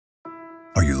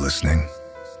Are you listening?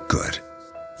 Good.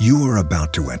 You are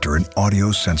about to enter an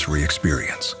audio-sensory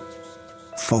experience.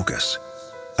 Focus.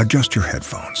 Adjust your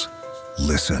headphones.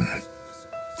 Listen.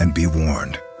 And be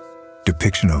warned.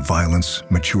 Depiction of violence,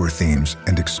 mature themes,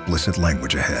 and explicit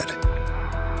language ahead.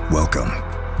 Welcome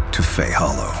to Fey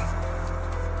Hollow.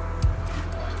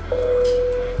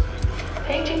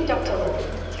 Paging Dr. Lowe.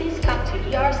 Please come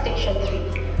to ER Station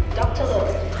 3. Dr. Lowe,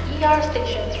 ER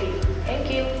Station 3.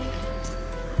 Thank you.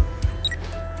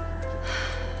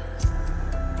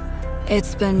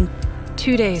 It's been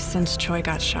 2 days since Choi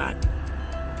got shot.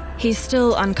 He's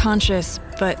still unconscious,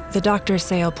 but the doctors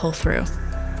say he'll pull through.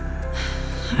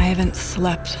 I haven't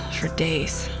slept for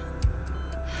days.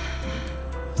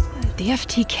 The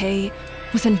FTK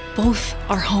was in both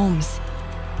our homes.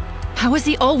 How is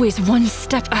he always one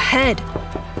step ahead?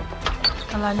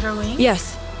 Calandra Wing?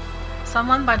 Yes.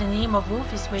 Someone by the name of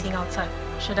Wolf is waiting outside.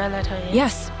 Should I let her in?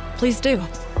 Yes, please do.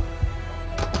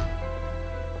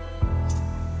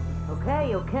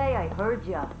 Okay, I heard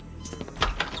ya.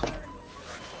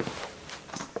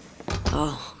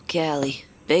 Oh, Callie,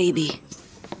 baby.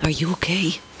 Are you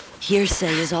okay?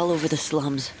 Hearsay is all over the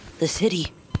slums, the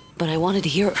city, but I wanted to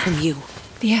hear it from you.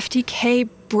 The FTK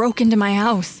broke into my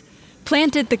house,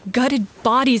 planted the gutted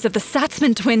bodies of the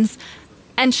Satsman twins,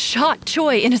 and shot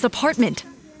Choi in his apartment.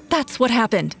 That's what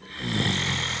happened.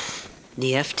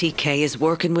 The FTK is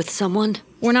working with someone?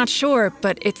 We're not sure,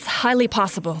 but it's highly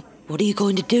possible. What are you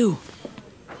going to do?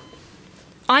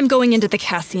 I'm going into the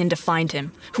Cassion to find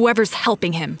him, whoever's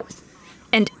helping him,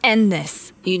 and end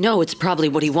this. You know it's probably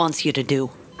what he wants you to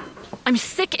do. I'm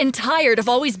sick and tired of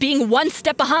always being one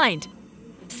step behind.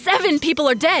 7 people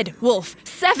are dead, Wolf.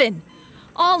 7.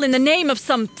 All in the name of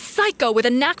some psycho with a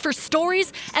knack for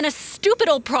stories and a stupid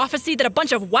old prophecy that a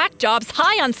bunch of whack jobs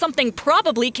high on something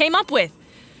probably came up with.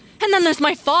 And then there's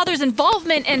my father's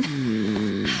involvement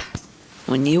and...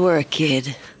 When you were a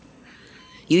kid,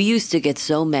 you used to get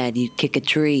so mad you'd kick a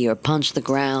tree or punch the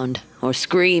ground or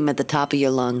scream at the top of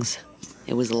your lungs.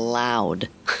 It was loud.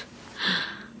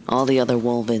 All the other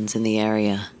Wolvins in the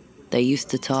area, they used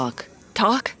to talk.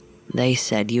 Talk? They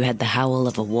said you had the howl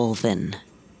of a Wolvin.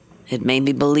 It made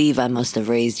me believe I must have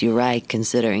raised you right,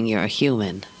 considering you're a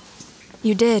human.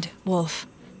 You did, Wolf.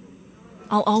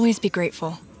 I'll always be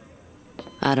grateful.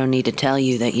 I don't need to tell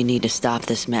you that you need to stop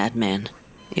this madman.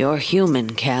 You're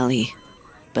human, Callie,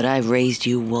 but I raised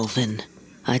you Wolvin.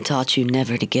 I taught you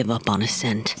never to give up on a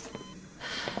scent.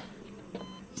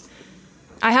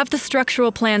 I have the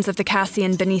structural plans of the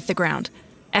Cassion beneath the ground.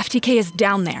 FTK is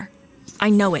down there. I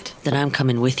know it. Then I'm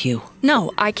coming with you.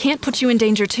 No, I can't put you in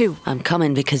danger too. I'm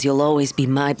coming because you'll always be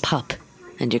my pup.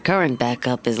 And your current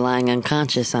backup is lying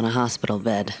unconscious on a hospital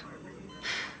bed.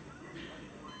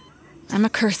 I'm a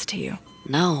curse to you.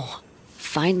 No.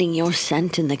 Finding your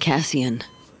scent in the Cassion,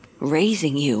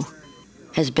 raising you,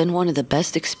 has been one of the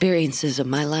best experiences of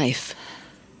my life.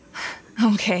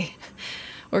 Okay.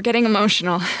 We're getting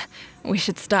emotional. We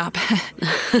should stop.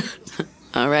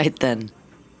 All right, then.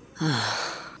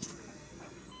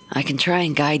 I can try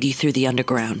and guide you through the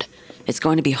underground. It's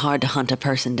going to be hard to hunt a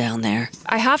person down there.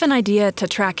 I have an idea to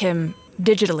track him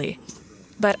digitally,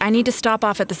 but I need to stop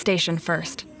off at the station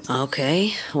first.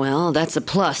 Okay, well, that's a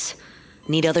plus.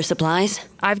 Need other supplies?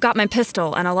 I've got my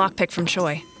pistol and a lockpick from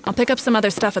Choi. I'll pick up some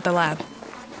other stuff at the lab.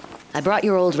 I brought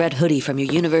your old red hoodie from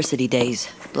your university days.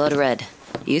 Blood red.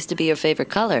 Used to be your favorite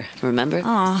color, remember?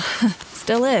 Aw,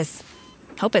 still is.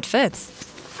 Hope it fits.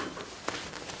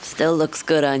 Still looks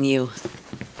good on you.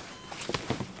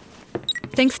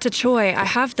 Thanks to Choi, I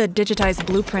have the digitized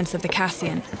blueprints of the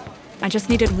Cassion. I just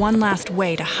needed one last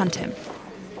way to hunt him.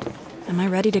 Am I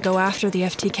ready to go after the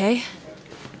FTK?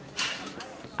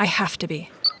 I have to be.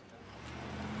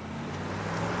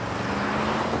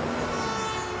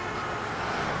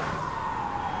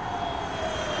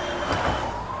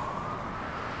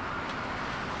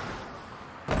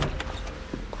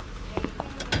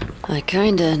 I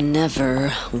kinda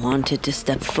never wanted to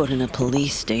step foot in a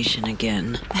police station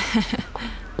again.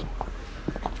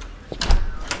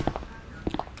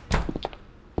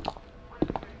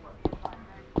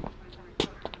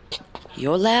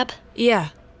 Your lab? Yeah.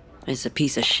 It's a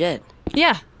piece of shit.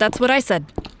 Yeah, that's what I said.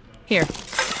 Here.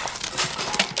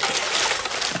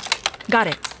 Got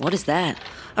it. What is that?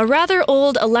 A rather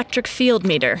old electric field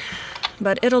meter,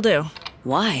 but it'll do.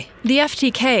 Why? The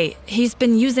FTK, he's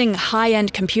been using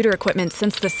high-end computer equipment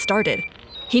since this started.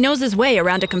 He knows his way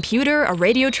around a computer, a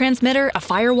radio transmitter, a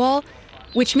firewall,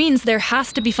 which means there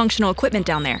has to be functional equipment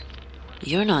down there.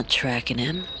 You're not tracking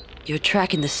him. You're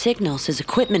tracking the signals his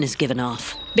equipment is giving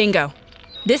off. Bingo.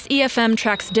 This EFM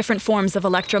tracks different forms of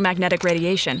electromagnetic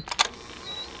radiation.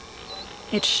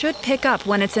 It should pick up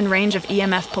when it's in range of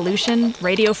EMF pollution,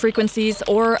 radio frequencies,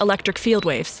 or electric field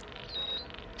waves.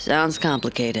 Sounds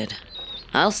complicated.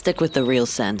 I'll stick with the real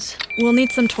sense. We'll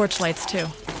need some torchlights, too.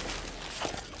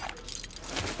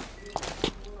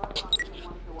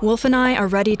 Wolf and I are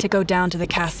ready to go down to the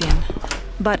Cassian.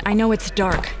 But I know it's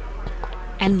dark.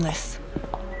 Endless.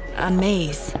 A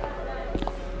maze.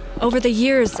 Over the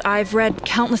years, I've read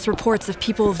countless reports of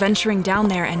people venturing down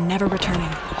there and never returning.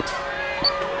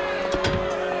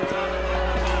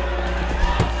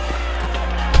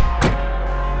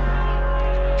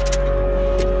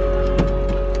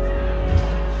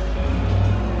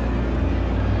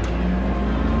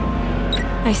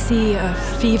 I see a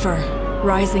fever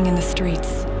rising in the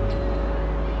streets.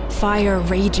 Fire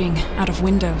raging out of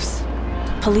windows.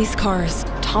 Police cars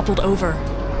toppled over.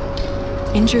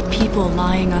 Injured people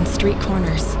lying on street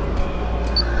corners.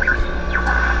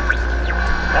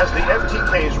 As the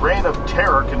FTK's reign of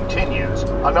terror continues,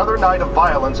 another night of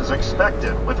violence is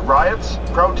expected, with riots,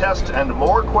 protests, and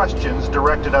more questions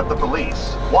directed at the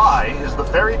police. Why is the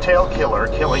fairy tale killer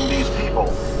killing these people?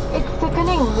 It's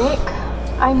sickening, Nick.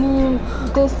 I mean,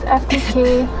 this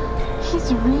FTK,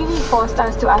 he's really forced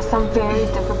us to ask some very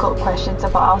difficult questions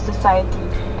about our society.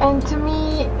 And to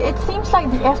me, it seems like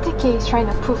the FTK is trying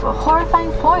to prove a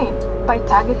horrifying point by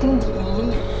targeting the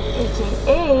elite,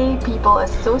 aka people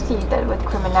associated with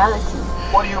criminality.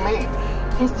 What do you mean?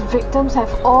 His victims have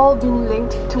all been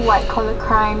linked to white-collar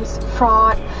crimes,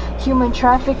 fraud, human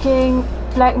trafficking,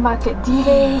 black market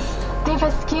dealings. They've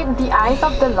escaped the eyes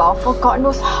of the law for God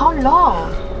knows how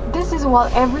long. This is while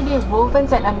everyday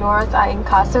Wolvens and Anoras are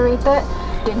incarcerated,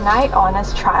 denied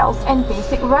honest trials and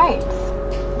basic rights.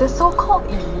 The so-called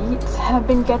elites have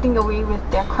been getting away with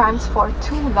their crimes for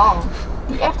too long.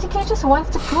 The FTK just wants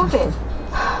to prove it.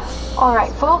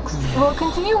 Alright folks, we'll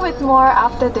continue with more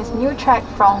after this new track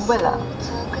from Willa.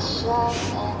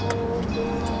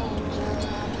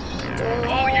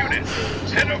 All units,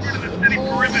 head over to the city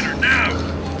perimeter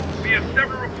now! We have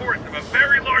several reports of a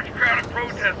very large crowd of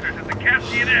protesters at the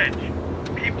Cassian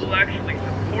Edge. People actually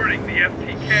supporting the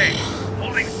FTK,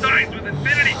 holding signs with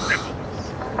infinity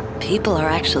symbols. People are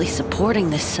actually supporting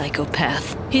this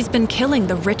psychopath. He's been killing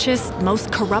the richest,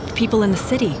 most corrupt people in the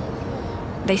city.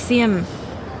 They see him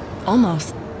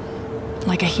almost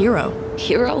like a hero.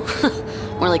 Hero?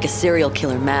 More like a serial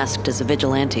killer masked as a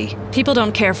vigilante. People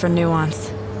don't care for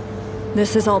nuance.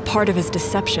 This is all part of his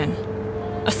deception.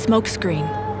 A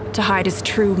smokescreen to hide his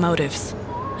true motives.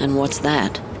 And what's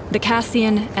that? The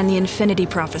Cassian and the Infinity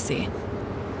Prophecy.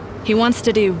 He wants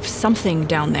to do something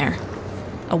down there.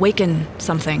 Awaken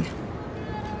something.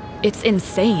 It's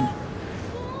insane.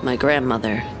 My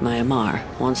grandmother, Myanmar,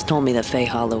 once told me that Fey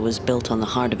Hollow was built on the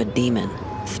heart of a demon.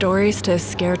 Stories to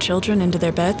scare children into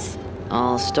their beds?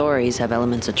 All stories have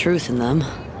elements of truth in them,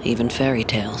 even fairy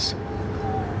tales.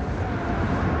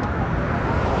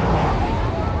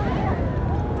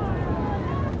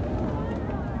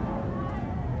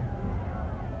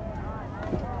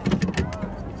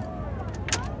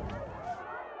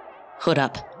 Hood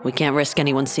up. We can't risk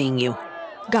anyone seeing you.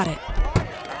 Got it.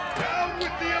 Down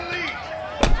with the elite!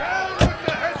 Down with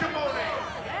the hegemony!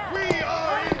 We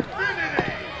are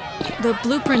infinity! The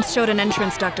blueprints showed an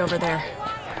entrance duct over there.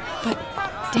 But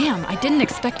damn, I didn't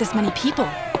expect this many people.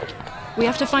 We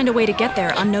have to find a way to get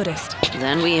there unnoticed.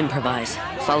 Then we improvise.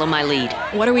 Follow my lead.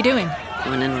 What are we doing?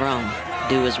 When in Rome,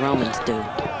 do as Romans do.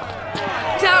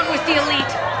 Down with the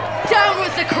elite! Down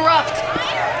with the corrupt!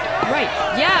 Right,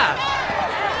 yeah!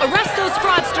 Arrest those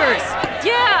fraudsters!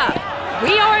 Yeah!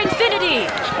 We are infinity!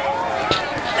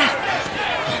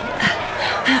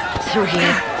 Through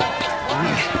here.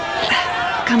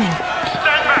 Coming.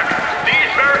 Stand back! These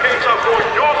barricades are for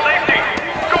your safety!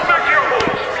 Go back to your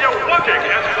homes! We are working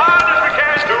as hard as we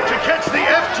can To catch the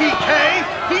FTK?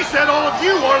 He said all of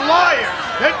you are liars!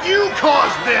 That you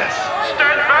caused this!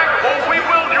 Stand back or we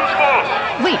will use force!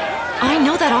 Wait, I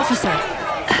know that officer.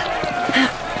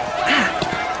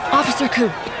 Officer Koo,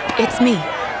 it's me.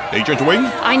 Agent Wing,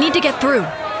 I need to get through.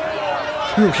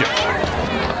 through here.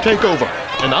 Take over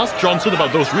and ask Johnson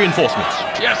about those reinforcements.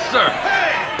 Yes, sir!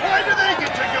 Hey! Why do they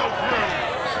get to go through?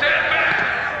 Stand back!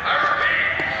 I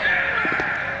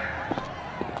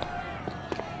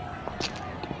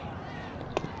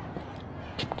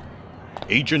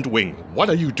repeat, Agent Wing, what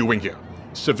are you doing here?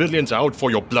 Civilians out for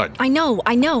your blood. I know.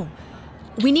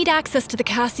 We need access to the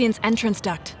Cassian's entrance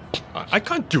duct. I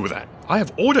can't do that. I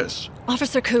have orders.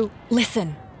 Officer Koo,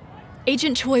 listen.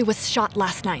 Agent Choi was shot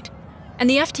last night. And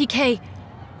the FTK,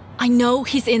 I know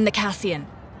he's in the Cassian.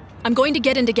 I'm going to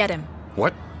get in to get him.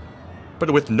 What?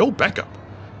 But with no backup.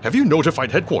 Have you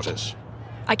notified headquarters?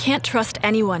 I can't trust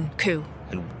anyone, Koo.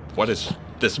 And what is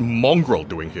this mongrel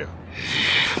doing here?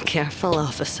 Careful,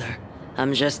 officer.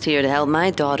 I'm just here to help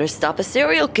my daughter stop a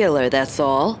serial killer, that's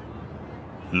all.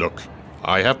 Look,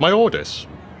 I have my orders.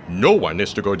 No one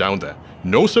is to go down there.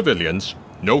 No civilians,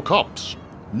 no cops.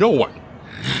 No one.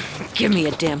 Give me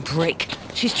a damn break.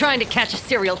 She's trying to catch a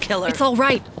serial killer. It's all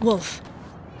right, Wolf.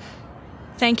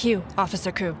 Thank you,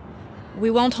 Officer Koo.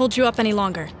 We won't hold you up any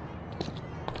longer.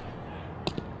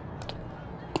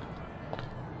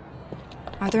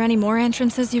 Are there any more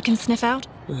entrances you can sniff out?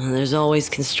 There's always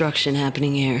construction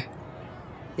happening here.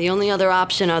 The only other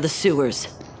option are the sewers,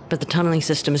 but the tunneling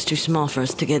system is too small for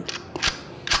us to get...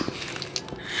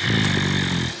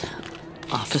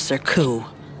 Officer Koo,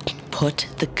 put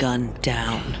the gun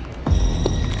down.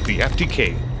 The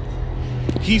FTK.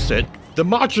 He said the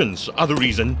Martians are the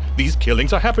reason these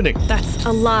killings are happening. That's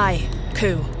a lie,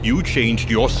 Koo. You changed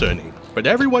your surname, but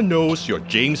everyone knows you're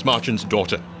James Marchand's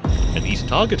daughter. And he's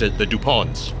targeted the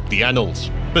DuPonts, the Annals,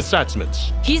 the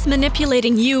Satsmans. He's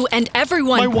manipulating you and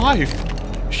everyone. My wife!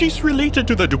 She's related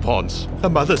to the DuPonts, her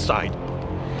mother's side.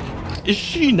 Is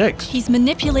she next? He's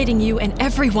manipulating you and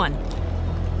everyone.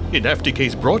 In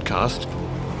FTK's broadcast,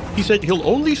 he said he'll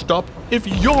only stop if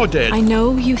you're dead. I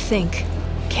know you think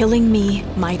killing me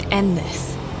might end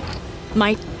this,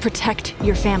 might protect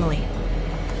your family.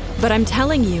 But I'm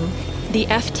telling you, the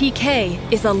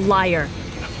FTK is a liar.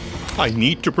 I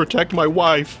need to protect my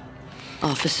wife.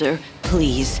 Officer,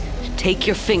 please, take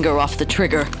your finger off the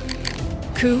trigger.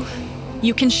 Koo,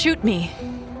 you can shoot me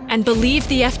and believe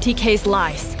the FTK's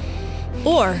lies.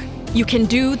 Or you can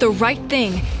do the right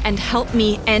thing and help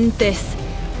me end this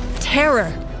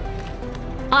terror.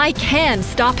 I can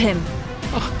stop him.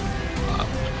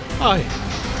 Hey,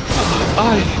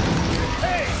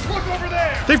 look over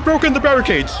there! They've broken the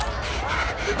barricades.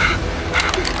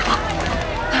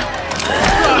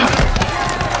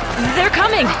 They're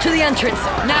coming to the entrance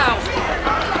now.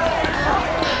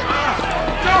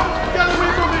 No! Get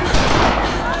away from me!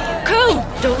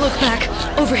 Koo! Don't look back.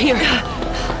 Over here.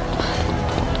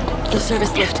 The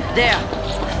service lift. There.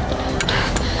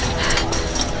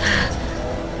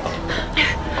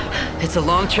 It's a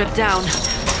long trip down.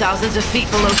 Thousands of feet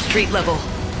below street level.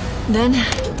 Then,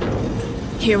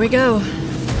 here we go.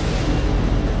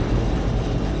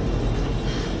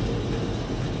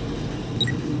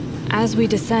 As we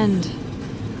descend,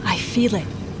 I feel it.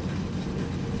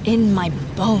 In my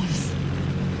bones.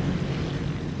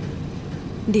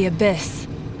 The abyss.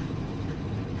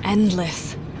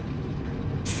 Endless.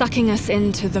 Sucking us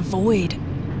into the void.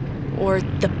 Or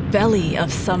the belly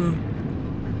of some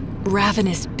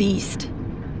ravenous beast.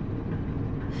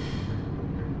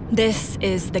 This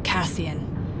is the Cassion.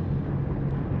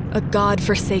 A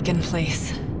god-forsaken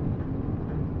place.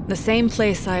 The same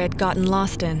place I had gotten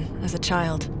lost in as a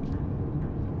child.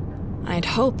 I'd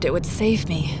hoped it would save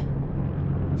me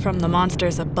from the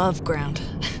monsters above ground.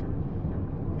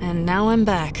 And now I'm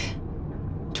back,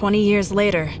 20 years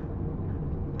later,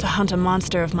 to hunt a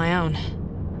monster of my own.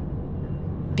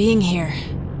 Being here,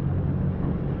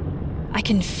 I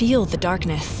can feel the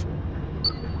darkness.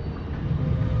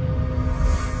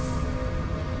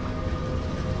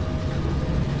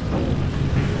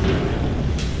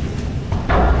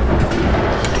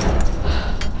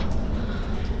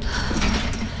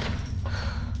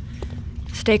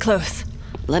 Stay close.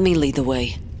 Let me lead the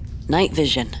way. Night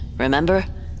vision, remember?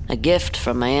 A gift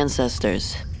from my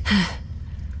ancestors.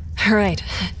 All right.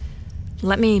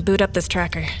 Let me boot up this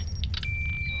tracker.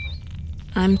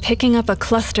 I'm picking up a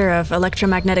cluster of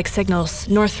electromagnetic signals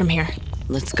north from here.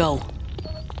 Let's go.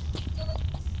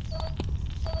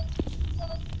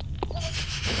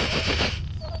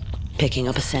 Picking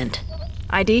up a scent.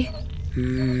 ID?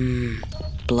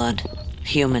 Blood.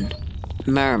 Human.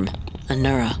 Merm.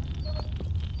 Anura.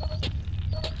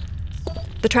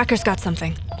 The tracker's got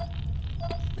something.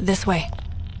 This way.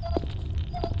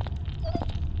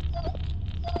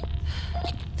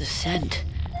 The scent.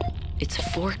 It's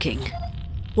forking.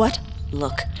 What?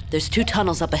 Look, there's 2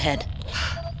 tunnels up ahead.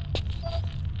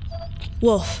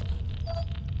 Wolf.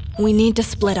 We need to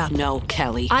split up. No,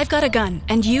 Kelly. I've got a gun,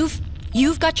 and you've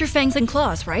got your fangs and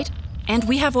claws, right? And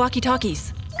we have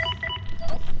walkie-talkies.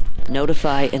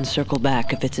 Notify and circle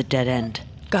back if it's a dead end.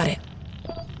 Got it.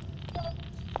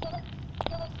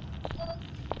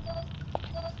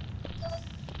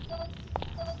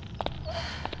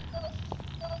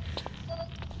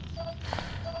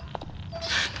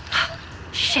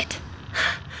 Shit.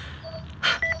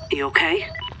 You okay?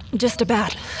 Just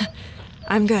about.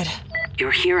 I'm good.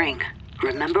 You're hearing.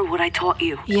 Remember what I taught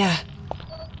you? Yeah.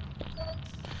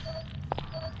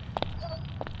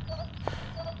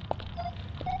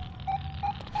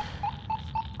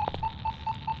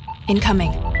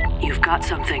 Incoming. You've got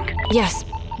something. Yes,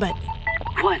 but...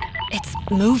 What? It's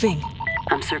moving.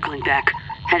 I'm circling back.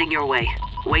 Heading your way.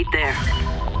 Wait there.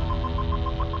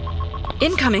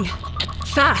 Incoming.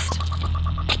 Fast.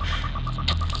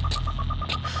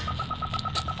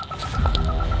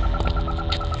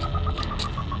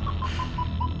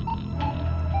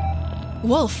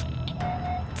 Wolf.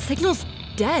 Signal's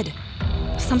dead.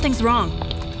 Something's wrong.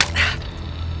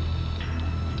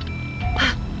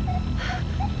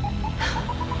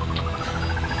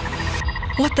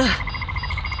 What the?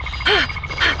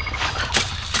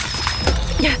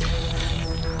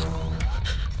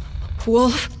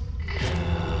 Wolf?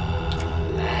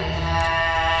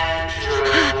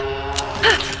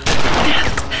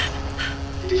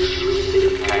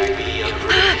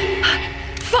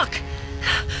 Fuck!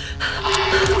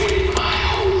 I've waited my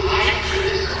whole life for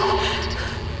this moment.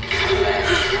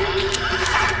 Calandra.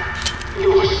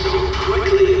 You're so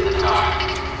quickly in the dark.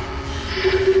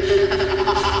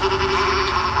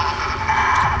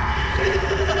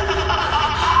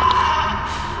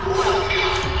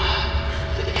 Welcome.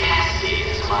 The Cassion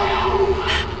is my home.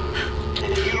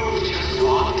 And you've just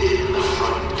walked in the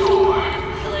front door.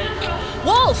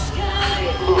 Wolf!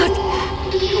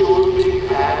 Did your big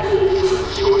bad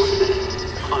wolf your scent?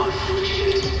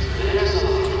 Unfortunate. There's a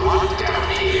rock down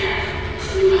here.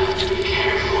 You have to be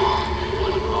careful.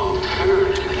 One wrong turn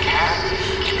and the Cassion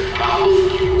can gobble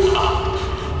you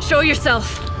up. Show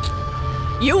yourself.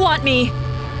 You want me.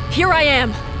 Here I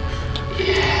am.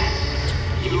 Yes,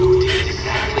 you did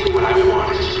exactly what I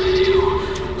wanted you to do.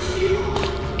 You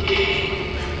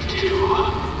came to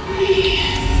me.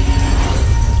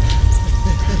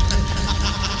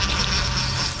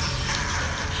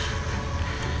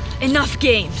 Enough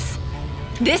games.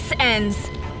 This ends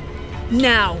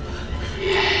now.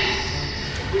 Yes,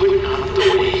 but not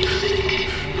the way you think.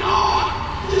 No,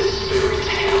 this fairy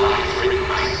tale I've written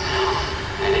myself,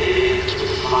 and it ends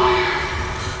with fire,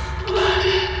 blood,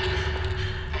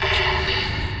 and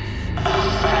a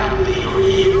family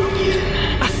reunion.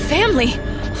 A family?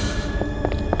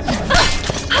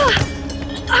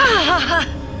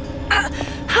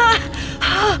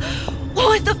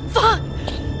 What the fuck?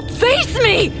 Face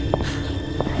me!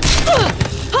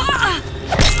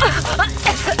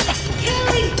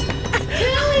 Kelly!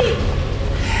 Kelly!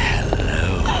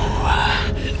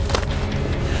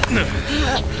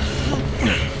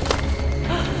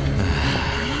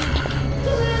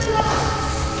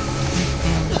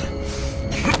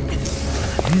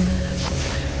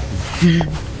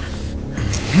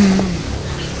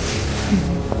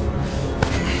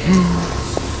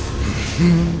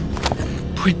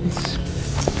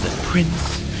 The prince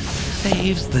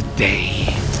saves the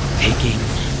day, taking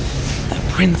the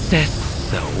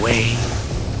princess away,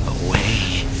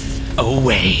 away,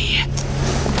 away.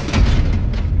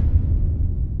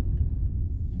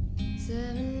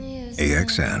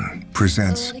 AXN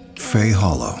presents Fey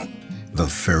Hollow, the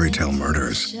fairy tale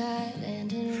murders.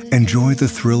 Enjoy the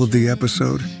thrill of the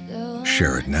episode?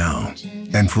 Share it now.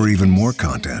 And for even more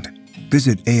content,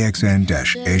 visit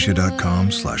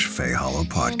axn-asia.com/Fey Hollow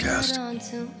podcast.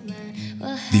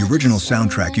 The original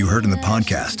soundtrack you heard in the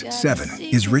podcast, 7,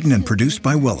 is written and produced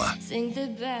by Willa.